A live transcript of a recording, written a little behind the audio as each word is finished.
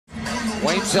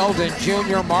Wayne Zeldin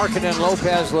Jr., Markkanen,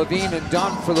 Lopez, Levine, and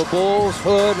Dunn for the Bulls.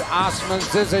 Hood, Osman,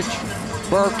 Zizic,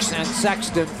 Burks, and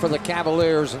Sexton for the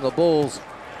Cavaliers, and the Bulls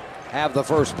have the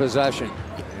first possession.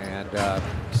 And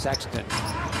Sexton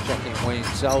checking Wayne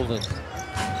Zeldin.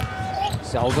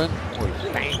 Zeldin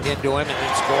banged into him and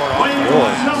then scored off the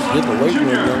board. Getting away from a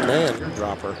young man.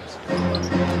 Dropper.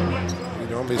 You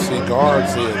normally see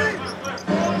guards here.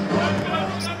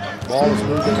 Ball is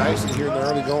moving nicely here in the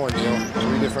early going, Neil.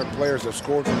 3 different players have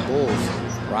scored from Bulls.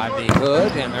 Rodney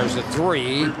Hood, and there's a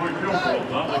 3.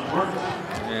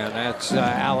 And that's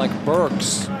Alec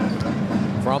Burks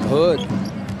from Hood.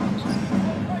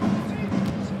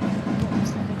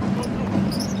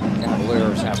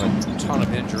 Cavaliers have a ton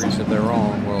of injuries of their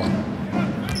own. We'll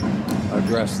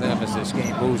address them as this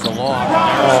game moves along.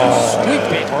 There's a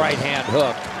sweeping right-hand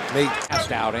hook.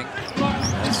 Last outing.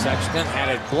 And Sexton had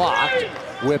it blocked.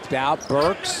 Whipped out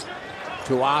Burks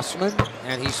to Osman,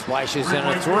 and he splashes in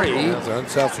a 3. That's an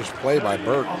unselfish play by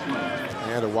Burke. He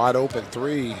had a wide open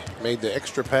 3, made the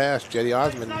extra pass. Cedi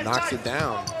Osman knocks it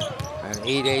down. An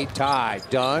 8-8 tie.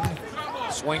 Dunn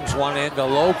swings one into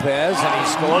Lopez, and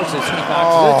he scores as he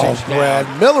knocks Zizic down. Brad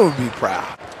Miller would be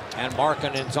proud. And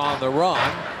Markkanen's on the run.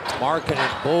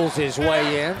 Markkanen bulls his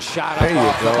way in, shot up There you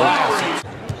off the go. glass.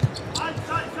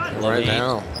 Right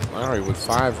now, Lowry with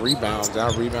 5 rebounds,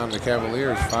 out rebounding the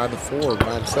Cavaliers 5-4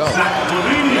 by himself.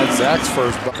 That's Zach's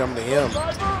first buck coming to him.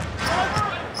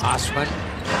 Osman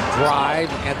drive,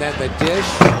 and then the dish.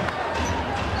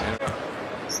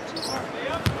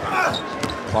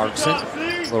 Clarkson,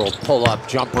 little pull-up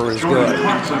jumper is good.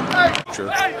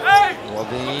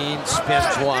 Levine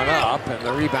spins one up, and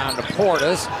the rebound to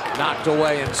Portis, knocked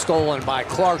away and stolen by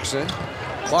Clarkson.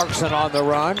 Clarkson on the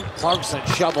run. Clarkson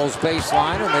shovels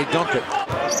baseline, and they dunk it.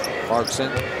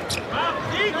 Clarkson,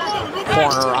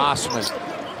 corner Osman.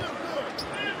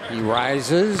 He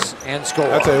rises and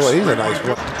scores. I'll tell you what, he's a nice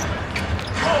one.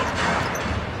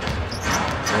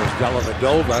 There's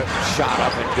Dellavedova, shot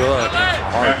up and good.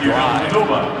 Hard drive.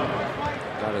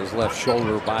 Got his left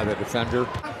shoulder by the defender.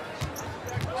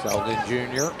 Zeldin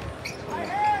Jr.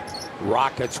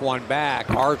 Rockets one back.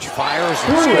 Arch fires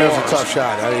and scores. That's a tough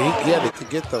shot. I mean, he had to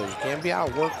get those. You can't be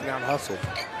outworked and out hustled.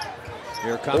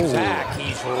 Here comes Zach.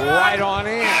 He's right on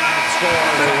in and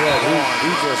scores. He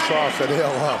just crossed that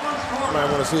hill up. You might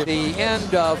want to see it. The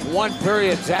end of one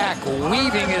period. Zach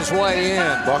weaving his way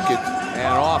in. Bucket.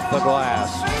 And off the glass.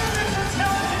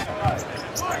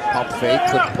 Pump fake,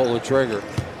 couldn't pull the trigger.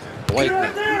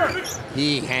 Blakeney.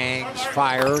 He hangs,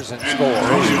 fires, and scores.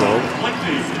 There you go.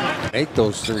 Make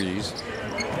those threes.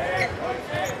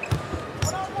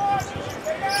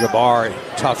 Jabari,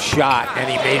 tough shot, and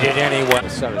he made it anyway.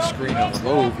 Set a screen on the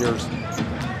move. Here's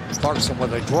Clarkson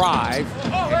with a drive,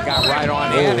 and got right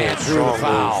on in and drew the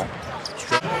foul.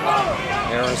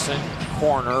 Harrison,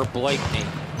 corner, Blakeney.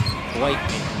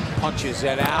 Blakeney punches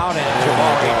it out, and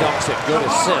Jabari dunks it. Good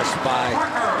assist by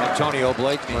Antonio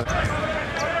Blakeney.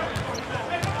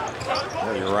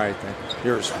 You're right.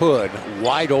 Here's Hood,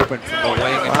 wide open from the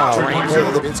wing, and drains it.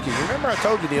 Remember I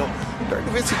told you, Neil, Dirk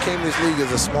Nowitzki came to this league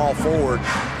as a small forward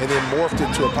and then morphed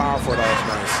into a power forward. That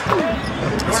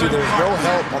was nice. See, there's no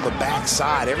help on the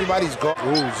backside. Everybody's going.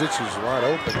 Ooh, Zic's wide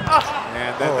open.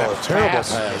 And then the terrible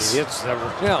pass. He hits the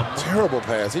rim. Terrible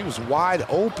pass. He was wide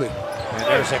open. And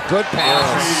there's a good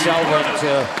pass. Zeldin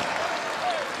to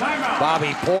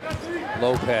Bobby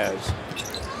Lopez.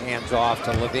 Hands off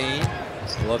to Levine.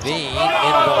 Levine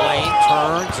into the lane,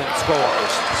 turns and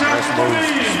scores. Nice move.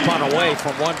 Spun away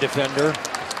from one defender.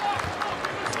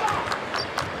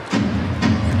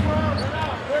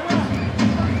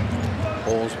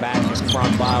 Bulls back in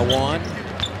front by 1.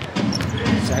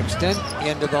 Sexton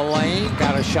into the lane,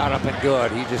 got a shot up and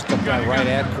good. He just took that right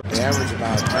at. They average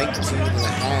about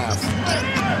 19.5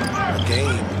 a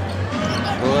game.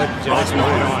 Good, just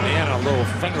right on in, a little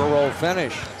finger roll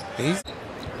finish.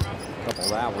 Couple of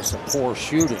that was some poor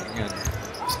shooting, and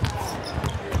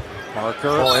Parker.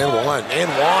 Oh, and one.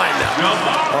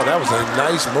 Oh, that was a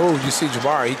nice move. You see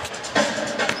Jabari.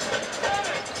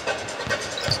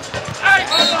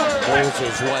 Pulls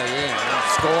his way in,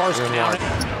 scores, counted.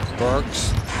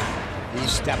 Burks, he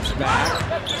steps back,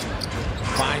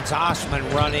 finds Osman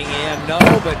running in. No,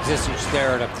 but Zic's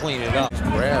there to clean it up.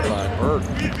 Grab by Burke.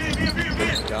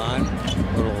 Done.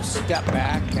 Little step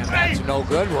back, and that's no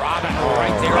good. Robin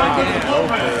right there again.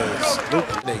 Lopez.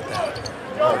 That.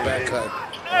 Oh, back cut.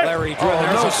 Larry Drew.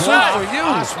 There's a block.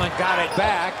 Osman got it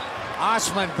back.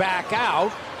 Osman back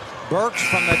out. Burks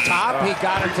from the top. He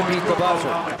got it to beat the buzzer.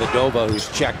 Dellavedova, who's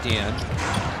checked in.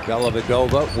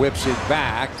 Dellavedova whips it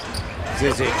back.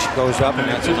 Zizic goes up, and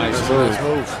that's a nice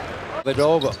move.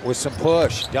 Dellavedova with some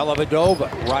push. Dellavedova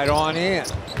right on in.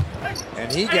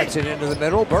 And he gets it into the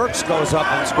middle. Burks goes up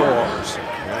and scores.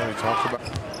 Yeah, we talked about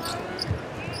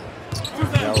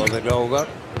Dellavedova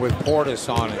with Portis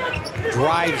on it.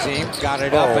 Drives him, got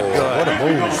it up and good. What a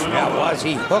move. Yeah, it was.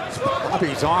 He hooked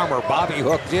Bobby's armor. Bobby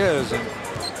hooked his, and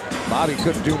Bobby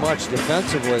couldn't do much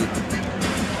defensively.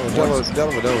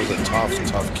 Dellavedova is a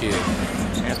tough kid.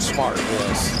 And smart.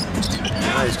 Yes.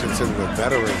 Now he's considered a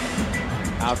veteran.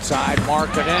 Outside,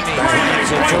 Markkanen.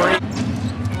 It's a three.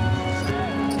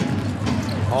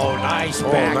 Oh, nice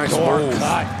backdoor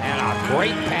cut. And a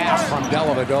great pass from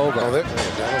Dellavedova.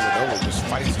 Dellavedova just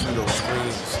fights through those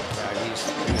screens.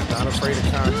 He's not afraid of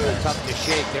contact. Tough to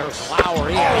shake. There's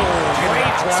Lowry.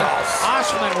 Great one.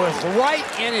 Osman was right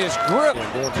in his grip.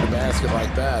 Going to the basket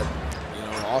like that, you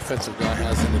know, an offensive guy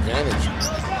has an advantage.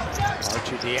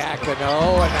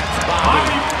 Arcidiacono, and that's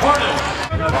Bobby.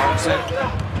 Clarkson.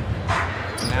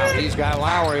 Now he's got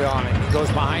Lowry on him. He goes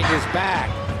behind his back.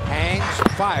 Hangs,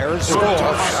 fires, scores.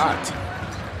 Tough shot.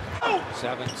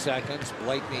 7 seconds.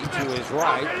 Blakeney to his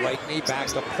right. Blakeney back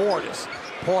to Portis.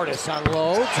 Portis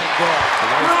unloads and good.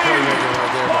 Nice playmaking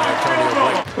right there by Antonio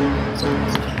Blake.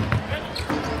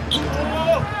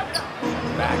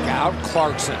 Back out.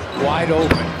 Clarkson wide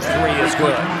open. Three is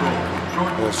good.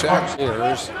 Well, Shaq.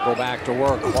 Here's go back to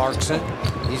work. Clarkson.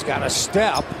 He's got a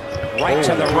step right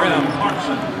to the rim.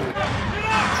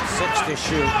 6 to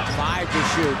shoot. 5 to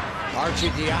shoot.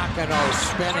 Arcidiacono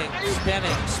spinning.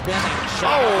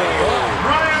 Shot.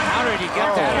 How did he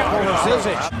get that?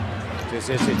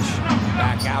 Zizic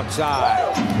back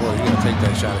outside. Boy, you gotta take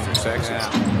that shot if you're sexy. Yeah.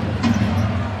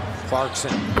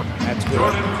 Clarkson. That's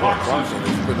good. Clarkson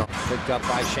is good. Picked up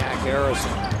by Shaq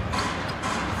Harrison.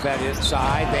 Fed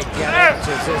inside. They get it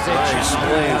to Zizic. Nice.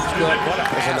 That's good. What a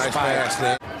pass. That's a nice pass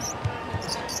there.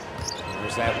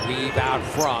 There's that weave out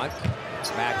front.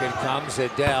 Back it comes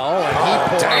Adele, and he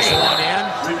pulls one in.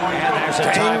 And there's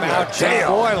a timeout. Jim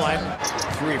Boylan.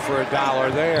 3 for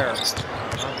 $1 there.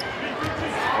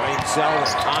 Wayne Selden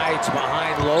hides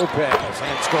behind Lopez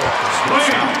and scores.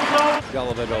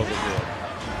 Dellavedova good.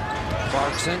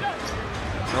 Clarkson,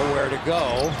 nowhere to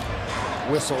go.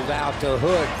 Whistled out to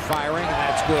Hood, firing, and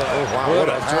that's good. Oh, wow, Hood,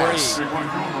 what a pass.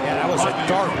 Yeah, that was a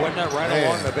dart, wasn't it? Right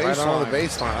along the baseline. Right on the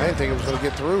baseline. I didn't think it was going to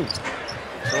get through.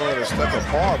 So it had stuck a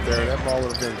paw up there. That ball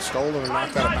would have been stolen and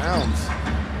knocked out of bounds.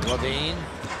 Levine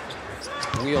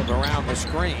wheeled around the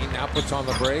screen. Now puts on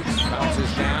the brakes. Bounces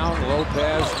down.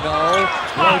 Lopez, no.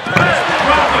 Lopez.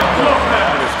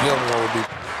 Gilmore would be.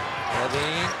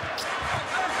 Levine.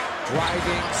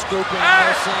 Driving, scooping,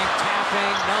 missing,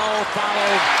 tapping. No.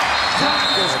 Followed.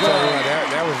 Is good.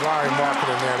 That was Larry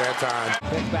Markkanen there that time.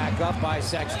 Picked back up by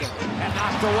Sexton. And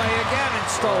knocked away again and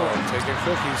stolen. Taking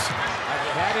cookies.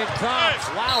 Ahead it comes.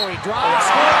 Lowry drives.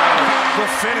 The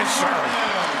finisher.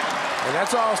 And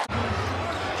that's all.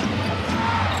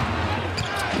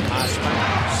 Osman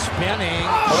spinning.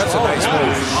 Oh, that's a nice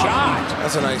move. Shot.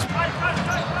 That's a nice.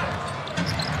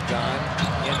 Dunn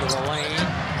into the lane.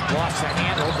 Lost the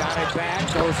handle. Got it back.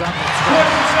 Goes up and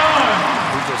scores.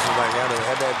 He just was like,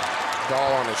 had that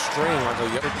doll on a string. Like a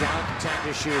down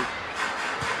 10 to shoot.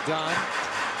 Dunn.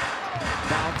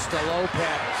 Bounce to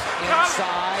Lopez.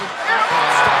 Inside.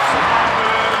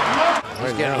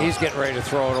 He's getting ready to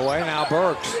throw it away. Now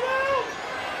Burks.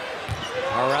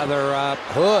 Or rather,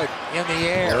 Hood in the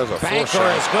air. Banker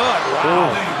is good.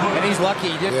 Wow. Ooh. And he's lucky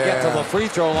he didn't get to the free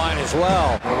throw line as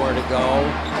well. Nowhere to go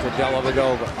for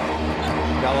Dellavedova.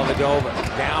 Dellavedova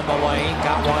down the lane.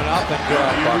 Got one up and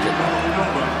good. Bucket.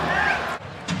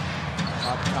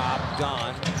 Up top,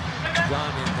 Dunn.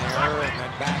 Dunn in there and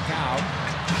then back out.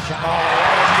 Shot.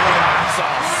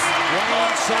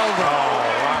 Wayne Selden.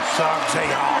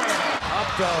 Jayhawk. Up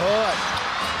to Hood.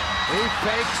 He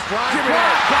fakes, drives,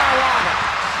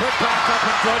 put back up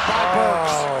and good by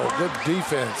Burks. Oh, good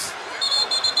defense.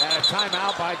 And a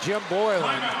timeout by Jim Boylan.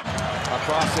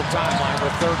 Across the timeline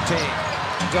with 13.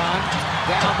 Dunn,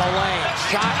 down the lane.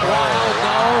 Shot wild,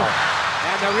 no.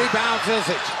 And the rebound,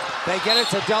 Zizic. They get it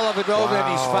to Dellavedova,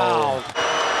 and he's fouled.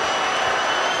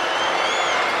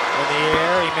 In the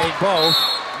air, he made both.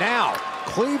 Now,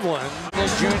 Cleveland,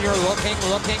 this junior looking.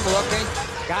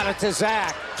 Got it to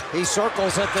Zach. He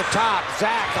circles at the top.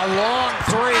 Zach, a long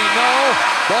three, no.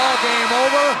 Ball game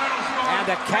over. And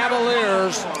the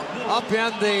Cavaliers up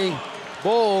in the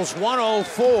Bulls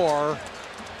 104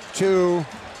 to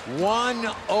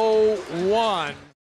 101.